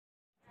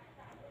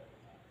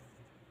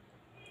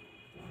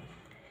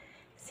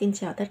Xin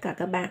chào tất cả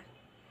các bạn.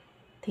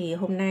 Thì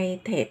hôm nay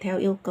thể theo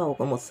yêu cầu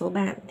của một số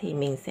bạn thì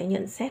mình sẽ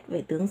nhận xét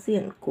về tướng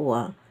diện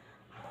của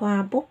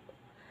Khoa Pug,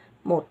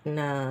 một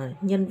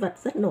nhân vật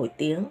rất nổi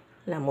tiếng,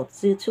 là một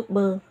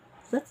YouTuber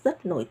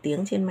rất nổi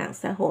tiếng trên mạng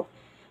xã hội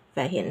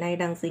và hiện nay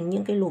đang dính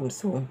những cái lùm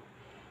xùm.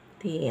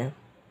 Thì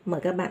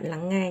mời các bạn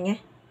lắng nghe nhé.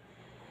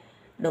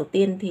 Đầu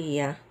tiên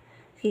thì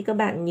khi các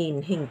bạn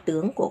nhìn hình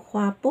tướng của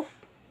Khoa Pug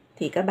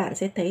thì các bạn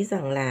sẽ thấy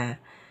rằng là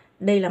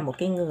đây là một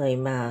cái người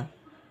mà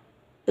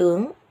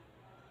tướng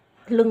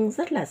lưng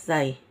rất là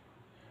dày.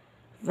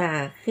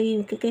 Và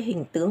khi cái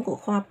hình tướng của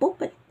Khoa Pug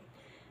ấy,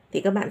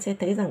 thì các bạn sẽ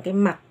thấy rằng cái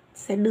mặt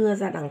sẽ đưa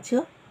ra đằng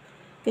trước,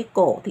 cái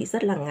cổ thì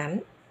rất là ngắn.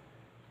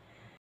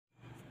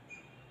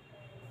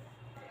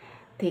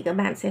 Thì các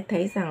bạn sẽ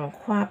thấy rằng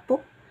Khoa Pug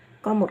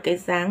có một cái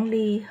dáng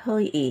đi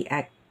hơi ỉ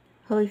ạch,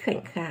 hơi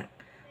khệnh khạng,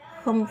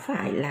 không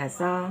phải là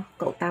do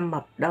cậu ta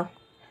mập đâu.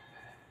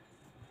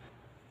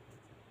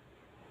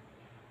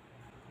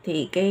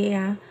 Thì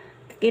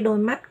cái đôi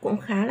mắt cũng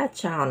khá là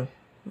tròn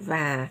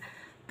và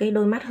cái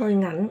đôi mắt hơi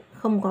ngắn,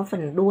 không có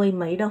phần đuôi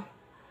mấy đâu.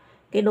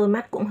 Cái đôi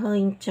mắt cũng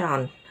hơi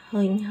tròn,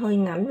 hơi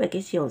ngắn về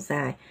cái chiều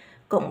dài,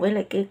 cộng với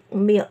lại cái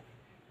miệng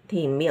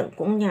thì miệng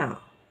cũng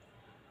nhỏ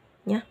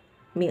nhé,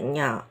 miệng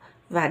nhỏ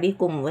và đi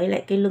cùng với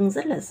lại cái lưng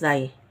rất là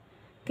dày.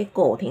 Cái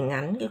cổ thì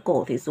ngắn, cái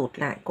cổ thì rụt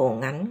lại, cổ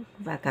ngắn,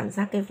 và cảm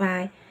giác cái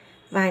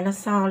vai nó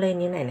so lên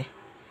như này này,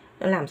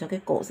 nó làm cho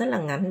cái cổ rất là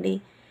ngắn đi.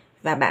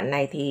 Và bạn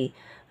này thì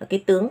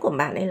cái tướng của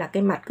bạn ấy là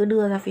cái mặt cứ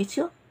đưa ra phía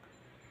trước,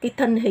 cái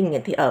thân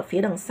hình thì ở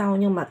phía đằng sau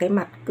nhưng mà cái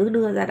mặt cứ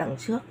đưa ra đằng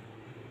trước.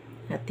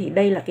 Thì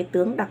đây là cái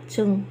tướng đặc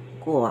trưng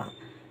của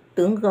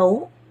tướng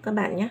gấu các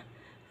bạn nhé.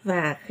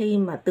 Và khi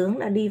mà tướng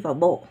đã đi vào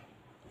bộ,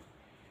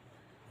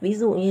 ví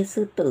dụ như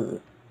sư tử,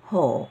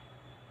 hổ,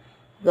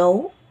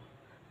 gấu,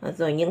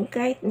 rồi những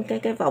cái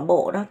vào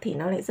bộ đó thì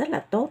nó lại rất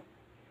là tốt.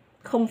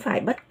 Không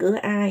phải bất cứ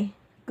ai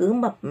cứ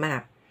mập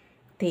mạp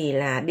thì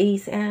là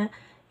đi sẽ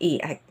ỉ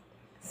ạch,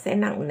 sẽ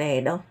nặng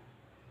nề đâu.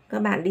 Các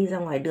bạn đi ra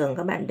ngoài đường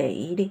các bạn để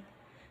ý đi,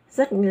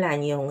 rất là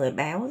nhiều người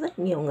béo, rất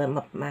nhiều người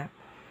mập mạp,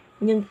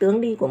 nhưng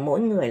tướng đi của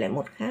mỗi người lại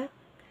một khác.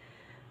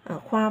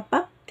 Khoa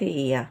Pug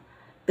thì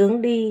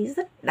tướng đi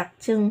rất đặc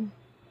trưng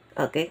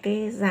ở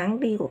cái dáng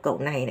đi của cậu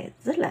này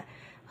rất là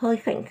hơi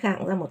khệnh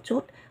khạng ra một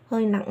chút,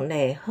 hơi nặng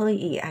nề, hơi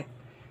ỉ ạch,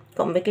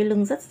 cộng với cái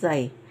lưng rất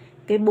dày,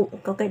 cái bụng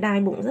có cái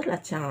đai bụng rất là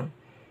tròn.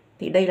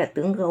 Thì đây là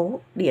tướng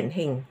gấu điển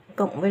hình,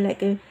 cộng với lại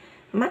cái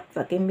mắt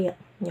và cái miệng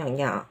nhỏ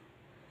nhỏ,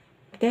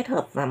 kết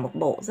hợp vào một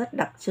bộ rất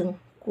đặc trưng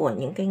của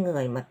những cái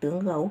người mà tướng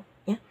gấu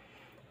nhé.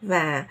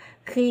 Và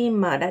khi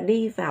mà đã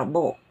đi vào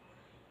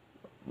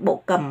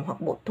bộ cầm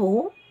hoặc bộ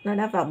thú, nó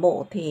đã vào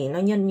bộ thì nó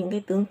nhân những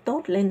cái tướng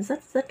tốt lên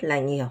rất là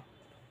nhiều.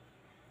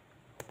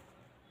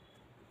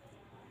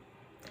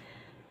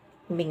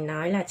 Mình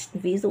nói là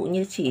ví dụ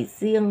như chỉ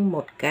riêng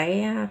một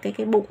cái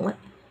bụng ấy,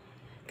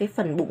 cái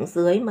phần bụng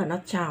dưới mà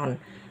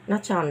nó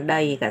tròn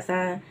đầy cả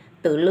ra,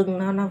 từ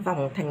lưng nó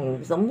vòng thành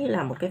giống như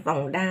là một cái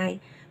vòng đai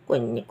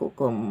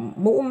của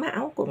mũ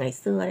mão của ngày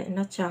xưa ấy,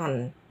 nó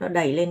tròn, nó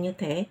đầy lên như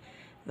thế,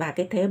 và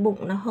cái thế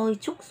bụng nó hơi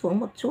trúc xuống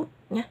một chút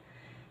nhé,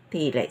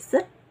 thì lại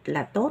rất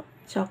là tốt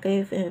cho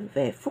cái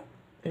về phúc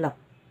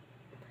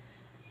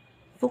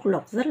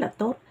lộc rất là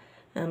tốt.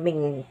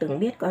 Mình từng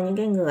biết có những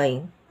cái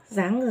người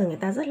dáng người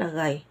ta rất là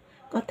gầy,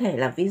 có thể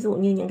là ví dụ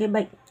như những cái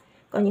bệnh,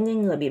 có những cái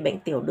người bị bệnh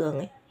tiểu đường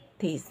ấy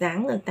thì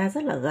dáng người ta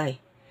rất là gầy,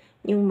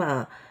 nhưng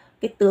mà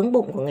cái tướng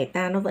bụng của người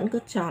ta nó vẫn cứ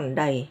tròn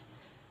đầy,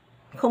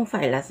 không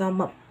phải là do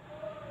mập.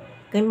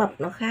 Cái mập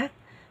nó khác,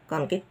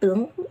 còn cái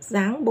tướng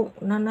dáng bụng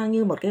nó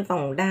như một cái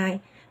vòng đai,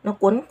 nó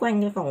quấn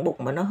quanh cái vòng bụng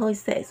mà nó hơi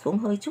xệ xuống,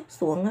 hơi trúc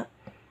xuống á.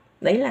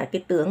 Đấy là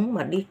cái tướng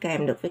mà đi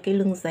kèm được với cái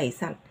lưng dày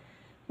sặn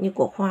như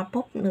của Khoa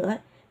Pug nữa ấy,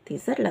 thì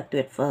rất là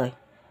tuyệt vời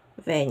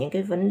về những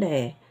cái vấn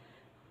đề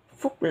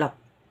phúc lộc,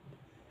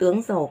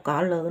 tướng giàu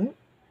có lớn,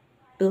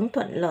 tướng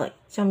thuận lợi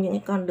trong những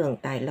cái con đường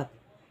tài lộc.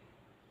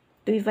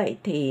 Tuy vậy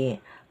thì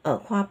ở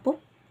Khoa Pug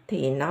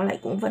thì nó lại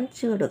cũng vẫn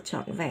chưa được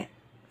trọn vẹn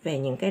về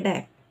những cái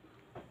đẹp.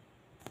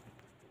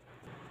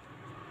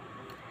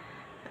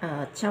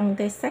 Trong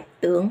cái sách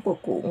tướng của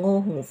cụ Ngô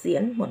Hùng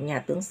Diễn, một nhà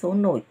tướng số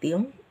nổi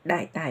tiếng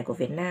đại tài của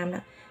Việt Nam đó,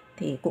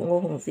 thì cụ Ngô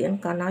Hùng Diễn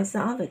có nói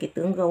rõ về cái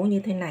tướng gấu như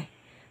thế này.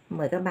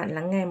 Mời các bạn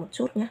lắng nghe một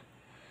chút nhé.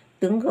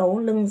 Tướng gấu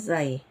lưng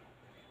dày,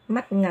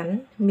 mắt ngắn,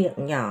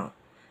 miệng nhỏ,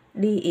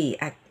 đi ỉ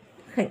ạch,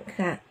 khệnh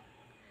khạng.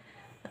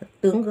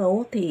 Tướng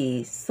gấu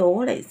thì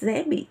số lại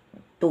dễ bị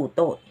tù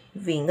tội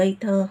vì ngây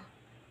thơ.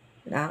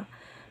 Đó,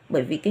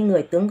 bởi vì cái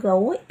người tướng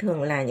gấu ấy,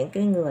 thường là những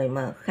cái người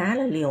mà khá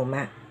là liều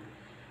mạng.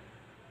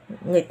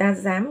 Người ta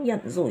dám nhận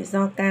rủi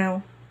ro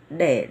cao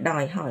để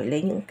đòi hỏi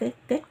lấy những cái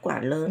kết quả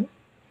lớn.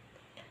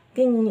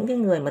 Những cái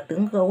người mà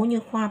tướng gấu như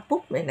Khoa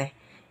Pug này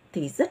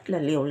thì rất là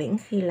liều lĩnh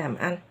khi làm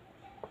ăn.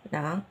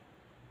 Đó,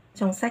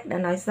 trong sách đã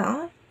nói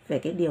rõ về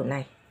cái điều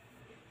này.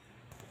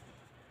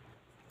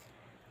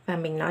 Và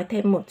mình nói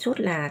thêm một chút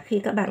là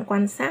khi các bạn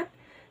quan sát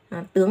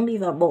tướng đi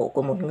vào bộ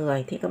của một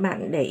người thì các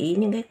bạn để ý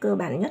những cái cơ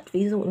bản nhất.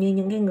 Ví dụ như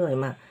những cái người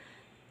mà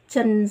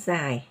chân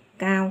dài,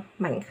 cao,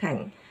 mảnh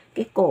khảnh,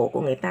 cái cổ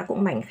của người ta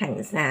cũng mảnh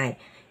khảnh dài,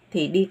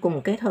 thì đi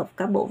cùng kết hợp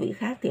các bộ vị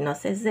khác thì nó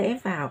sẽ dễ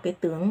vào cái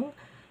tướng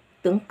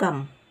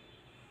cầm.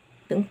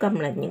 Tướng cầm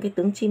là những cái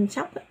tướng chim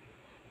chóc ấy.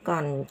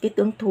 Còn cái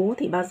tướng thú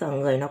thì bao giờ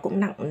người nó cũng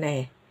nặng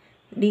nề,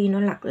 đi nó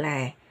lặc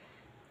lè,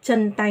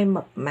 chân tay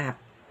mập mạp,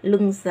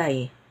 lưng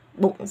dày,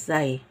 bụng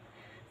dày.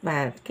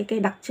 Và cái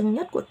đặc trưng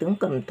nhất của tướng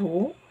cầm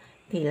thú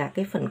thì là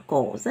cái phần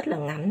cổ rất là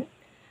ngắn.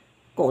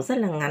 Cổ rất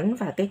là ngắn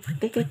và cái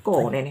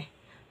cổ này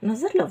nó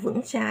rất là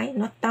vững chãi,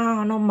 nó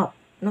to, nó mập,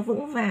 nó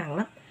vững vàng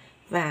lắm.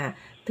 Và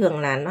thường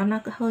là nó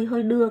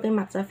hơi đưa cái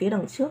mặt ra phía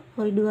đằng trước,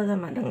 hơi đưa ra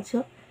mặt đằng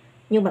trước.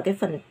 Nhưng mà cái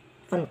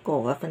phần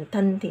cổ và phần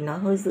thân thì nó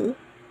hơi giữ.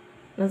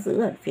 Nó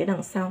giữ ở phía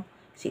đằng sau,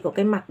 chỉ có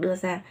cái mặt đưa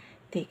ra.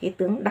 Thì cái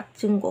tướng đặc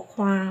trưng của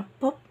Khoa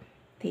Pug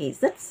thì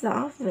rất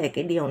rõ về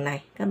cái điều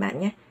này các bạn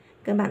nhé.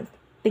 Các bạn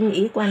tinh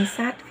ý quan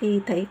sát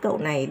khi thấy cậu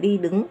này đi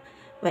đứng,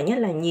 và nhất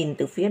là nhìn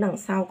từ phía đằng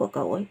sau của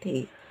cậu ấy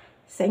thì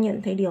sẽ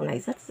nhận thấy điều này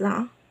rất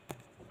rõ.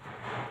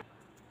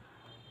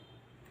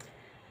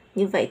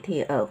 Như vậy thì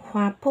ở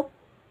Khoa Pug,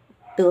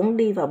 tướng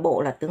đi vào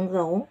bộ là tướng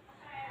gấu.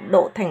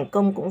 Độ thành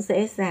công cũng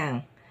dễ dàng,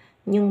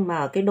 nhưng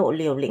mà cái độ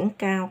liều lĩnh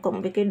cao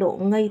cộng với cái độ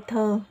ngây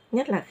thơ,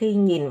 nhất là khi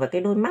nhìn vào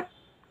cái đôi mắt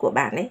của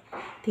bạn ấy,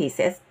 thì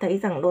sẽ thấy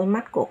rằng đôi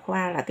mắt của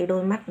Khoa là cái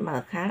đôi mắt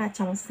mà khá là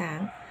trong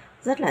sáng,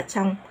 rất là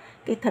trong,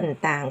 cái thần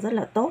tàng rất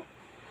là tốt.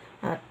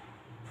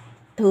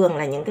 Thường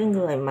là những cái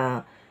người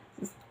mà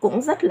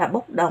cũng rất là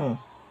bốc đồng,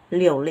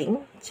 liều lĩnh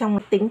trong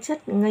tính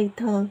chất ngây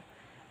thơ,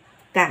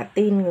 cả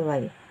tin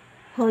người,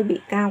 hơi bị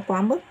cao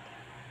quá mức.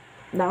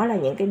 Đó là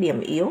những cái điểm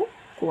yếu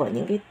của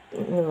những cái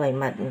người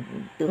mà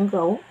tướng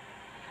gấu.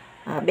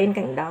 Bên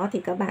cạnh đó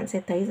thì các bạn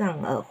sẽ thấy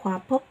rằng ở Khoa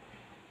Pug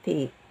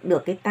thì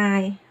được cái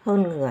tai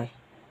hơn người,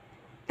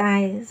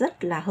 tai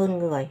rất là hơn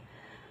người.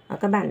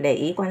 Các bạn để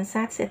ý quan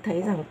sát sẽ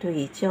thấy rằng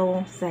Thùy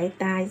Châu dáy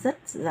tai rất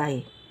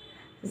dày,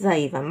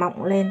 dày và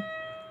mọng lên,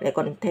 lại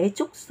còn thế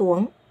trúc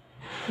xuống.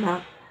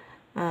 Đó.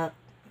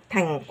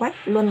 Thành quách,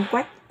 luân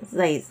quách,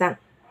 dày dặn.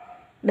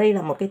 Đây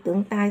là một cái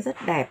tướng tai rất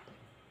đẹp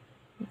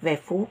về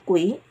phú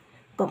quý,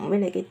 cộng với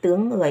lại cái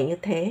tướng người như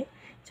thế,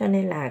 cho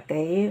nên là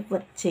cái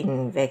vận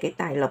trình về cái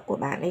tài lộc của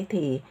bạn ấy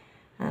thì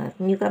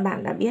như các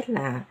bạn đã biết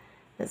là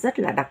rất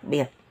là đặc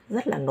biệt,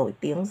 rất là nổi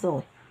tiếng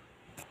rồi.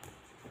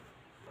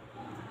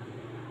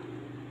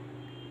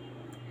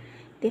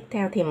 Tiếp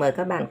theo thì mời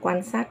các bạn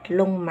quan sát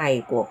lông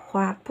mày của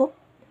Khoa Pug.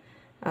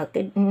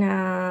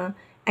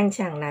 Anh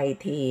chàng này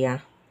thì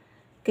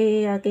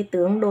cái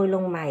tướng đôi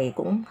lông mày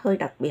cũng hơi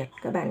đặc biệt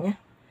các bạn nhé.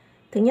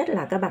 Thứ nhất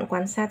là các bạn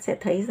quan sát sẽ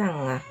thấy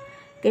rằng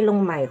cái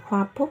lông mày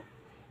Khoa Pug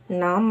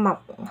nó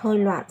mọc hơi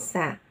loạn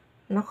xạ,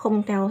 nó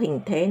không theo hình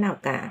thế nào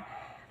cả.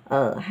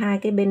 Ở hai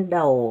cái bên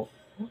đầu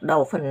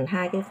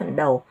hai cái phần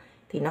đầu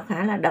thì nó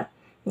khá là đậm,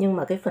 nhưng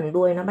mà cái phần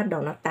đuôi nó bắt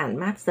đầu nó tản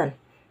mát dần,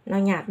 nó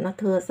nhạt, nó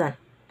thưa dần.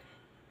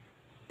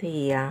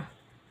 Thì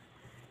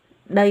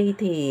đây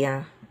thì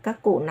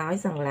các cụ nói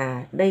rằng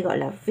là đây gọi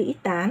là vĩ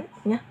tán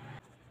nhé.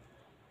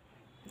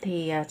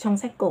 Thì trong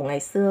sách cổ ngày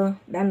xưa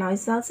đã nói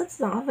rất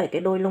rõ về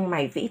cái đôi lông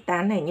mày vĩ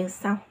tán này như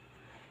sau.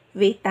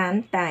 Vĩ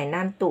tán tài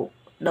nan tụ,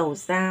 đầu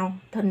dao,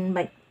 thân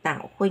mệnh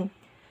tạo khuynh.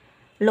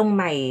 Lông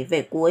mày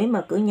về cuối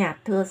mà cứ nhạt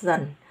thưa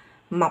dần,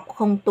 mọc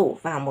không tụ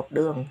vào một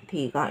đường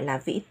thì gọi là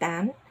vĩ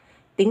tán.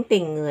 Tính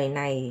tình người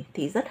này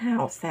thì rất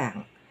hào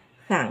sảng,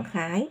 khẳng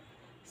khái,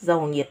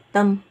 giàu nhiệt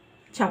tâm,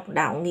 trọng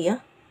đạo nghĩa.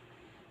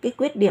 Cái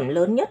khuyết điểm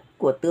lớn nhất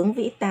của tướng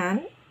vĩ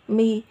tán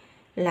mi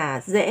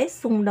là dễ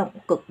xung động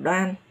cực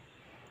đoan,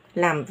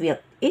 làm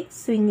việc ít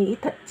suy nghĩ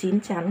thật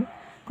chín chắn.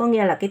 Có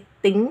nghĩa là cái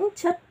tính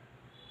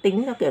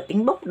theo kiểu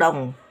tính bốc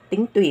đồng,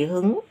 tính tùy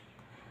hứng,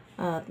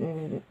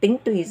 tính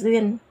tùy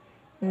duyên,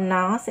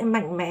 nó sẽ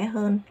mạnh mẽ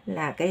hơn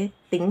là cái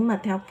tính mà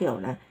theo kiểu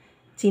là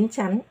chín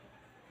chắn.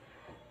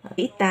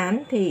 Vĩ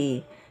tán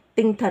thì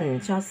tinh thần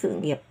cho sự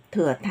nghiệp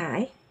thừa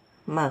thãi,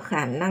 mà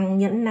khả năng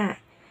nhẫn nại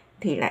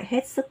thì lại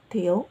hết sức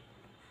thiếu.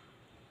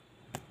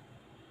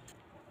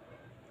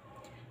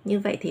 Như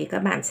vậy thì các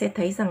bạn sẽ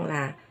thấy rằng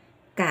là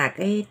cả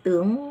cái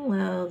tướng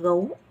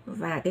gấu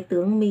và cái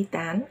tướng mi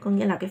tán, có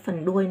nghĩa là cái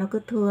phần đuôi nó cứ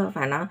thưa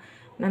và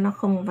nó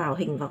không vào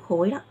hình vào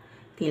khối đó,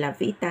 thì là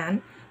vĩ tán.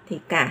 Thì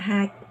cả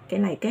hai cái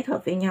này kết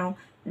hợp với nhau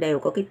đều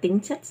có cái tính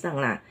chất rằng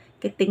là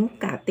cái tính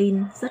cả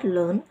tin rất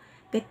lớn,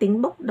 cái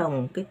tính bốc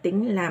đồng, cái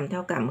tính làm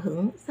theo cảm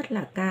hứng rất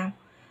là cao.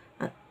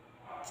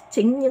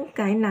 Chính những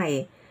cái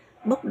này,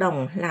 bốc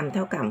đồng, làm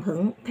theo cảm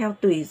hứng, theo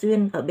tùy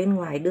duyên ở bên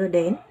ngoài đưa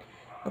đến,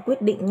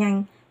 quyết định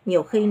nhanh,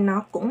 nhiều khi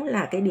nó cũng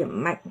là cái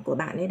điểm mạnh của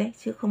bạn ấy đấy,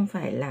 chứ không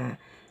phải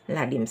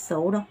là điểm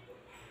xấu đâu.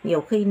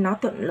 Nhiều khi nó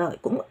thuận lợi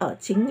cũng ở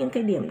chính những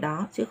cái điểm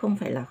đó, chứ không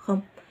phải là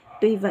không.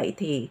 Tuy vậy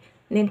thì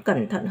nên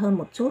cẩn thận hơn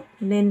một chút,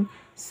 nên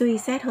suy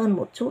xét hơn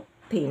một chút,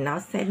 thì nó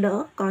sẽ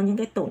đỡ có những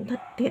cái tổn thất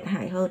thiệt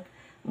hại hơn.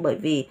 Bởi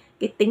vì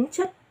cái tính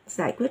chất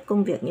giải quyết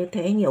công việc như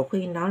thế nhiều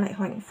khi nó lại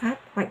hoạnh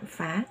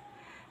phá.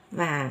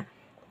 Và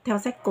theo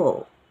sách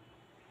cổ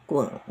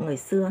của người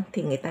xưa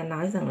thì người ta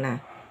nói rằng là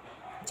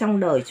trong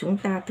đời chúng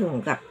ta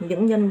thường gặp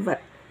những nhân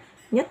vật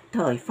nhất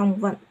thời phong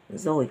vận,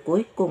 rồi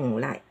cuối cùng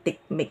lại tịch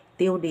mịch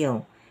tiêu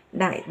điều.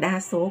 Đại đa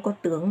số có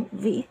tướng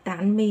vĩ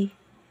tán mi,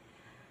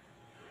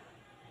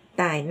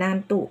 tài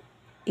nan tụ,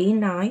 ý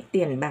nói,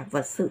 tiền bạc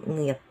và sự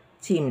nghiệp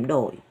chìm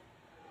đổi,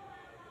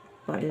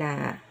 gọi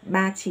là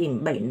 3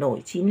 chìm 7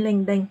 nổi 9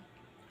 lênh đênh,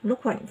 lúc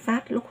hoạnh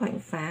phát lúc hoạnh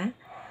phá.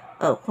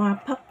 Ở Khoa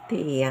Pug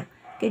thì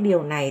cái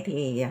điều này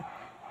thì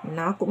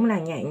nó cũng là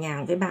nhẹ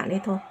nhàng với bạn ấy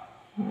thôi.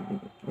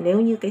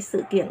 Nếu như cái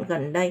sự kiện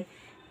gần đây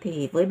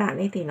thì với bạn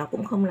ấy thì nó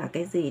cũng không là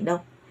cái gì đâu.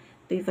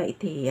 Tuy vậy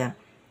thì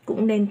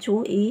cũng nên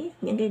chú ý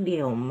những cái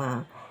điều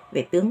mà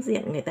về tướng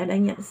diện người ta đã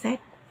nhận xét.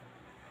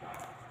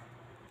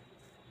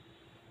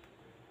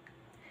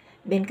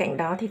 Bên cạnh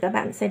đó thì các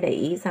bạn sẽ để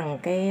ý rằng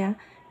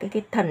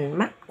cái thần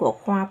mắt của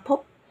Khoa Pug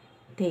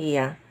thì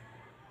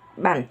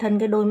bản thân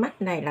cái đôi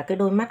mắt này là cái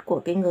đôi mắt của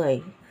cái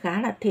người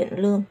khá là thiện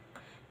lương.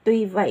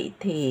 Tuy vậy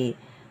thì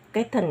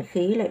cái thần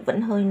khí lại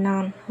vẫn hơi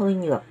non, hơi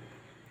nhược.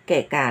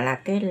 Kể cả là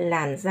cái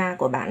làn da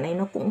của bạn ấy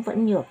nó cũng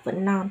vẫn nhược,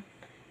 vẫn non.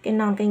 Cái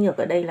non, cái nhược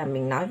ở đây là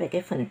mình nói về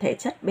cái phần thể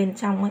chất bên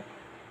trong ấy.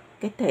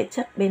 Cái thể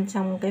chất bên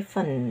trong cái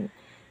phần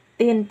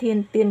tiên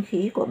thiên tiên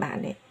khí của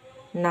bạn ấy,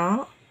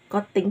 nó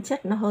có tính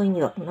chất nó hơi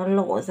nhược, nó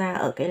lộ ra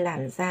ở cái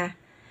làn da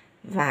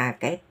và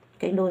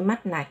cái đôi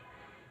mắt này.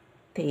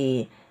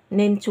 Thì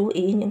nên chú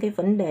ý những cái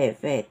vấn đề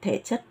về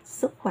thể chất,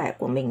 sức khỏe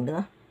của mình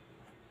nữa.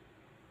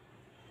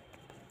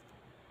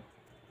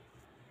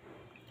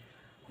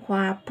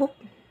 Khoa Pug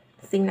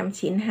sinh năm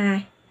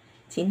 92.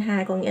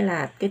 92 có nghĩa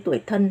là cái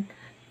tuổi Thân,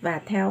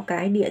 và theo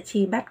cái địa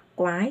chi bát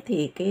quái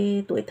thì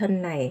cái tuổi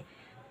Thân này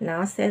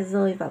nó sẽ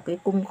rơi vào cái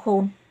cung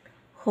Khôn.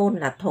 Khôn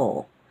là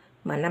thổ,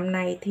 mà năm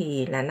nay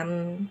thì là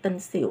năm Tân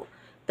Sửu.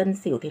 Tân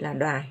Sửu thì là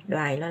đoài,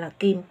 đoài nó là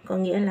kim, có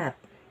nghĩa là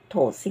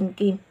thổ sinh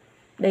kim.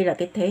 Đây là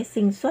cái thế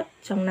sinh xuất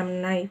trong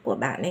năm nay của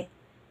bạn ấy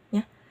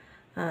nhé.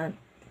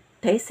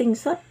 Thế sinh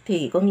xuất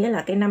thì có nghĩa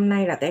là cái năm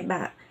nay là cái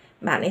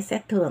bạn ấy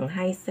sẽ thường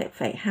hay sẽ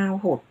phải hao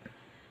hụt,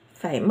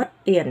 phải mất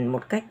tiền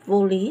một cách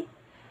vô lý,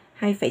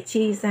 hay phải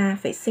chi ra,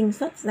 phải sinh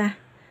xuất ra,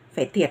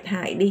 phải thiệt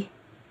hại đi.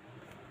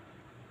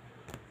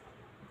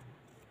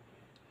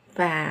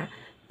 Và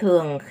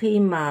thường khi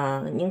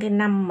mà những cái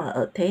năm mà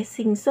ở thế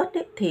sinh xuất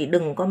ấy, thì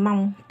đừng có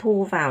mong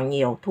thu vào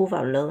nhiều, thu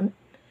vào lớn.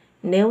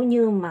 Nếu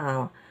như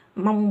mà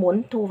mong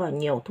muốn thu vào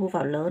nhiều, thu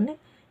vào lớn ấy,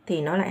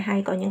 thì nó lại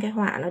hay có những cái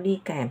họa nó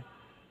đi kèm.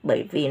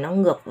 Bởi vì nó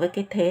ngược với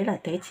cái thế là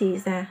thế chi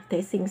ra,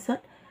 thế sinh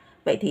xuất.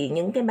 Vậy thì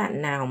những cái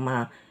bạn nào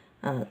mà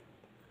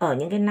ở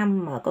những cái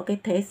năm mà có cái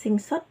thế sinh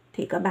xuất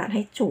thì các bạn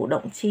hãy chủ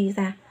động chi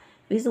ra.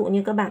 Ví dụ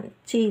như các bạn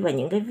chi vào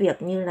những cái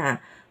việc như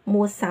là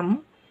mua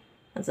sắm,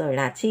 rồi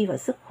là chi vào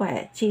sức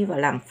khỏe, chi vào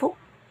làm phúc,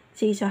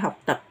 chi cho học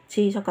tập,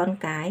 chi cho con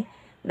cái.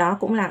 Đó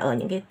cũng là ở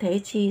những cái thế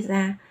chi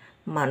ra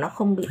mà nó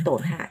không bị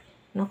tổn hại,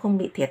 nó không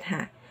bị thiệt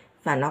hại.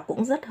 Và nó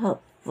cũng rất hợp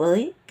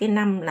với cái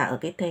năm là ở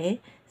cái thế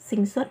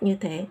sinh xuất như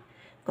thế.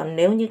 Còn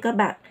nếu như các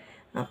bạn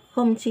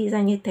không chi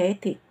ra như thế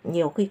thì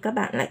nhiều khi các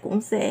bạn lại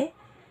cũng dễ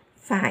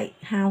phải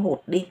hao hụt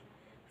đi,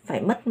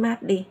 phải mất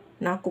mát đi.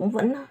 Nó cũng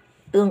vẫn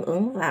tương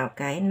ứng vào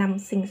cái năm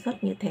sinh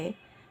xuất như thế.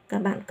 Các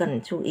bạn cần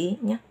chú ý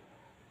nhé.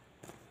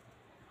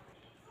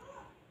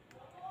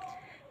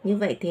 Như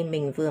vậy thì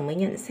mình vừa mới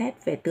nhận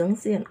xét về tướng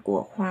diện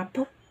của Khoa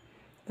Pug.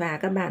 Và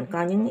các bạn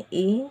có những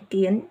ý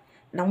kiến,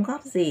 đóng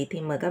góp gì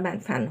thì mời các bạn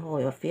phản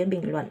hồi ở phía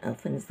bình luận ở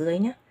phần dưới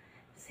nhé.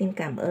 Xin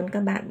cảm ơn các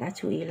bạn đã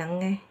chú ý lắng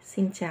nghe.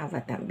 Xin chào và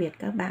tạm biệt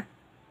các bạn.